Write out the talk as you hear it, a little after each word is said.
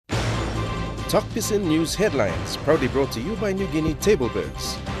Tok Pisin Nius headlines, proudly brought to you by New Guinea Table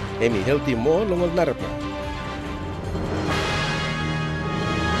Birds. Emi healthy more longol narapla.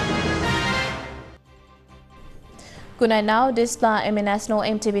 Kunai now display emi national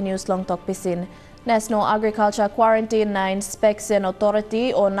EMTV news long Tok Pisin. National Agriculture Quarantine na Inspection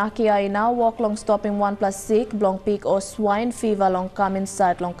Authority o NAQIA i-nau walk long stopim wanpela sick blong pig o swine fever long come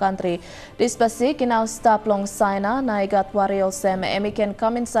inside long country. This sick inau stop long Sina na i-gat warrior sem emi can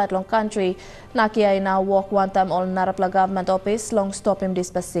come inside long country. NAQIA i-nau walk one time all narapla government office long stopim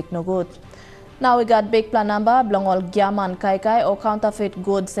this sick no good. Now we got bikpela namba belong all giaman kaikai or counterfeit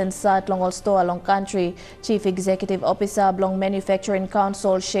goods insait long all stoa long country. Chief Executive Officer belong Manufacturing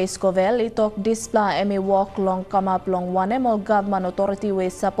Council Shay Scovell itok display emi walk long come up long one all government authority we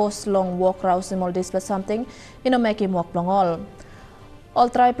suppose long walk rouse all display something make him walk long all. All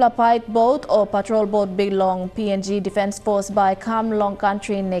traipela pait boat or patrol boat bilong PNG Defense Fos by come long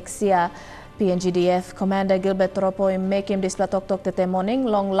country next year. PNG DF Commander Gilbert Tropo make him display toktok tete morning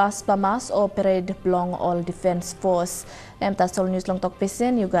long last pamas or parade belong all defense force. Tasol news long Tok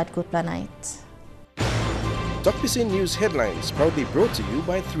Pisin, you got good night. Tok Pisin News headlines proudly brought to you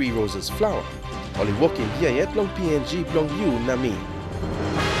by 3 Roses Flower. Only walking here yet long PNG belong you na me.